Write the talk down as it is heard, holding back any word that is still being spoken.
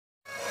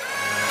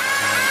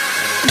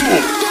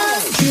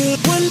What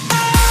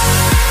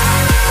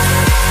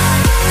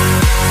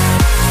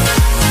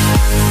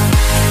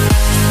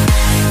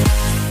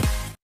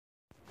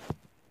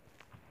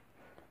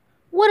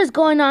is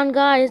going on,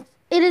 guys?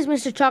 It is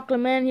Mr.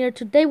 Chocolate Man here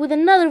today with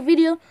another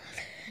video.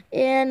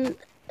 And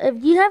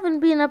if you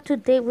haven't been up to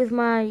date with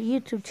my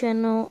YouTube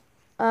channel,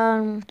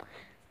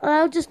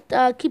 I'll just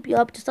keep you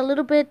up just a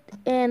little bit.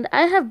 And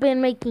I have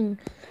been making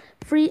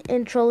free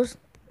intros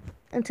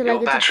until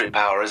Your battery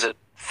power is at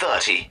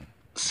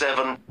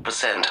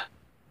 37%.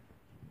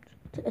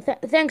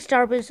 Thanks,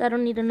 Jarvis. I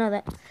don't need to know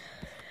that.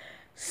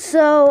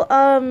 So,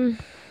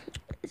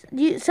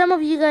 some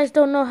of you guys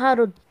don't know how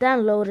to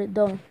download it,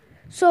 though.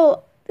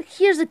 So,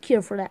 here's the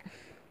cure for that.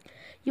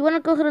 You want to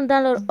go ahead and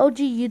download OG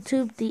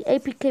YouTube. The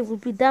APK will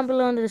be down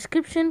below in the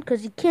description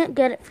because you can't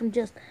get it from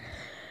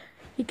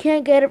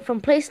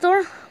Play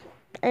Store.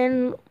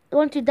 And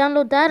once you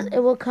download that,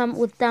 it will come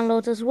with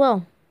downloads as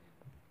well.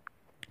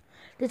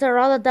 These are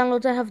all the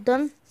downloads I have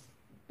done.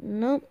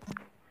 Nope.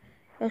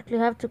 You actually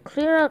have to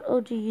clear out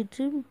OG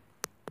YouTube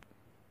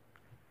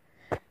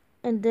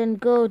and then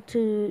go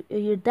to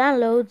your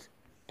downloads,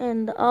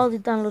 and all the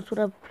downloads would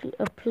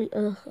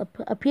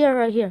appear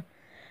right here.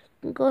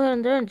 You can go ahead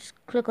and there and just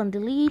click on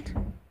delete,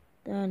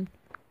 then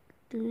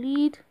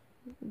delete,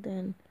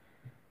 then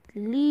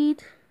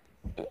delete,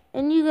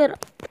 and you get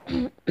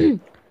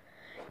you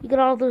get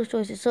all those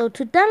choices. So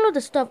to download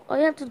the stuff, all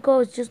you have to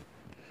go is just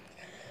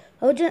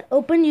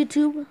open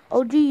YouTube,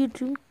 OG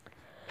YouTube,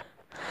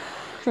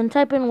 and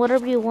type in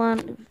whatever you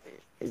want.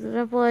 For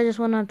example, I just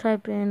want to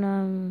type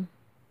in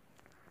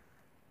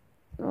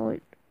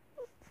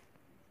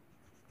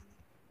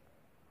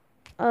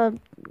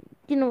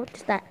you know,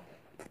 just that.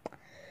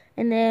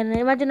 And then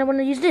imagine I want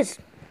to use this.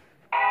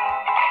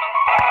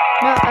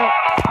 No,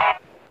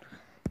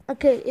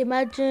 okay,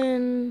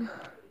 imagine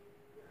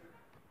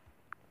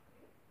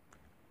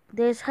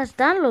this has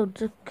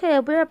downloads. Okay,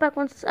 I'll be right back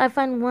once I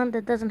find one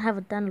that doesn't have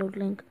a download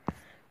link.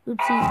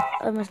 Oopsie,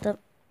 I messed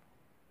up.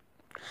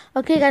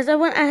 Okay, guys, I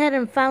went ahead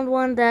and found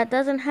one that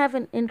doesn't have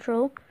an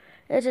intro.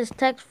 It's just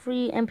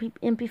text-free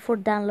MP4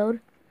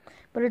 download,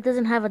 but it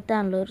doesn't have a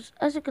download.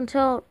 As you can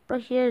tell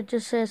right here, it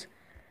just says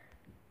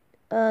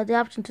the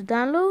option to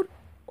download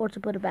or to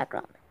put a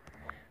background.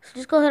 So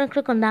just go ahead and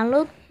click on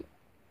download.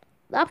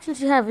 The options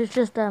you have is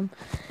just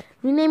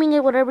renaming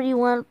it whatever you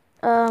want.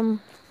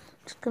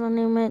 Just gonna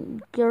name it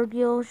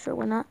Giorgio, sure,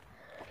 why not?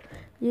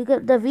 You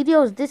get the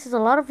videos. This is a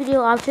lot of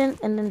video options,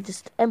 and then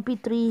just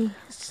MP3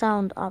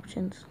 sound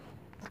options.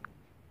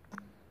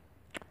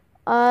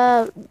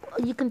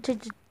 You can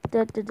change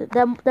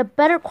the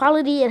better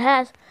quality it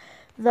has,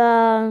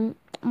 the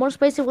more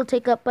space it will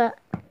take up. But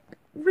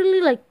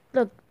really, like,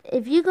 look,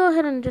 if you go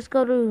ahead and just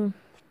go to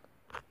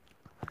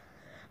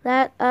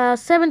that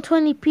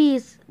 720p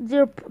is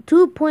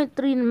 2.3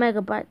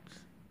 megabytes.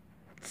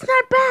 It's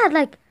not bad.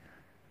 Like,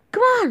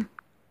 come on.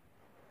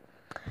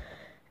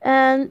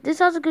 And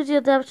this also gives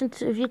you the option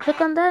to, if you click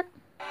on that,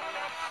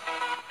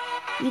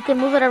 you can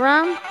move it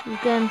around. You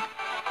can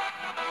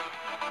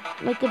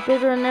make it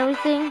bigger and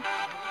everything. You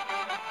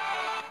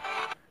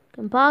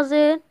can pause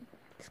it.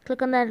 Just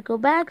click on that and go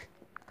back.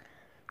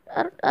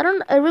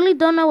 I really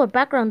don't know what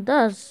background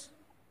does.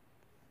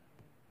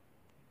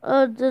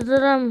 Does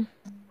it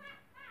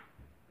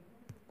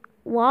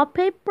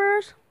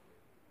wallpapers?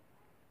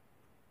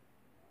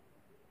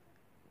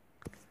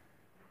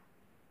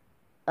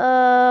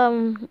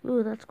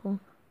 Ooh, that's cool.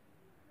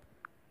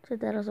 Set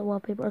that as a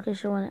wallpaper. Okay,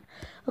 sure, why not?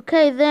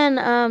 Okay, then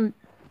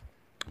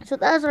so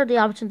those are the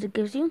options it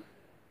gives you.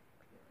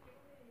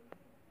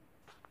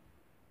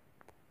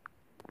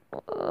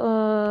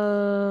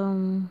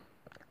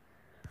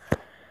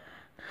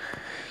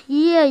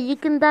 Yeah, you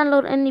can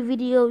download any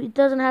video. It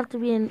doesn't have to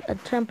be in a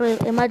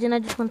template. Imagine I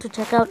just want to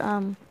check out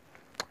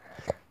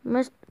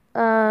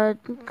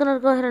gonna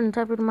go ahead and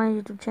type it in my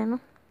YouTube channel.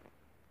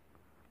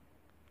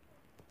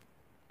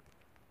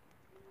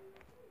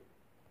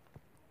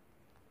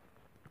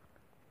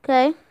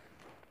 Okay.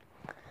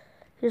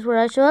 Here's where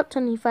I show up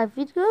 25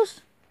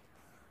 videos.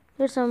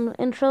 Here's some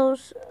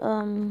intros.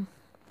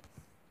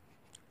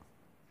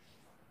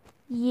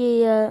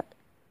 Yeah.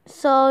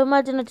 So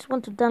imagine I just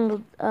want to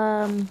download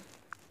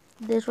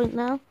this right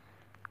now.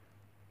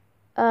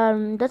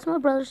 That's my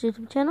brother's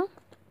YouTube channel.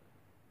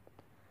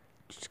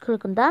 Just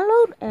click on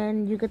download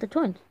and you get the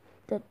choice.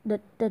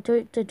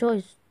 The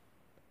choice.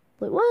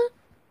 Wait, what?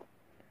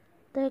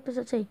 The heck does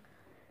that say?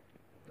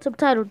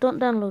 Subtitle, don't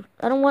download.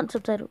 I don't want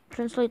subtitle.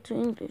 Translate to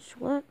English.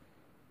 What?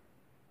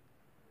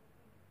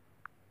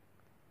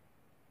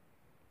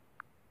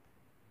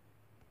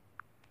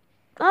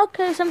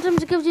 Okay,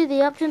 sometimes it gives you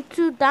the option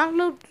to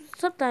download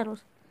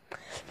subtitles.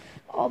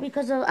 All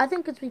because of, I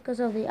think it's because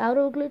of the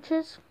auto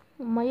glitches.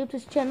 My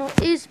YouTube channel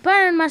is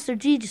Byron Master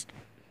G. Just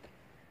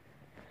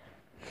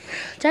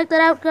check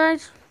that out,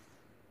 guys.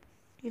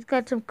 He's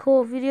got some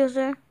cool videos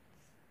there.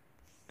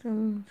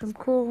 Some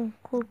cool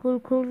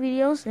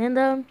videos.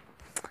 And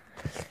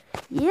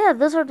yeah,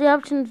 those are the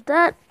options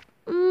that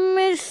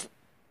Mr.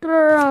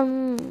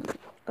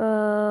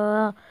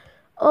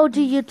 OG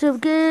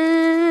YouTube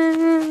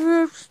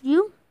gives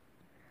you.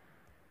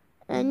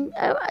 and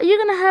you're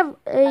gonna have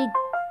a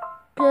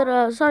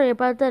good sorry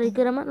about that, a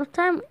good amount of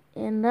time.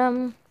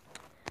 And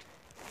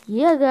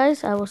yeah,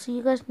 guys, I will see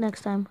you guys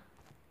next time.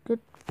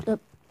 Uh,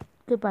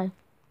 goodbye.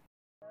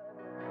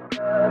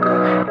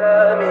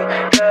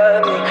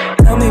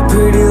 Tell me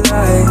pretty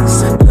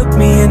lies, look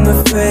me in the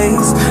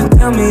face.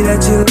 Tell me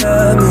that you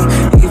love me,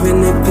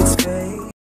 even if it's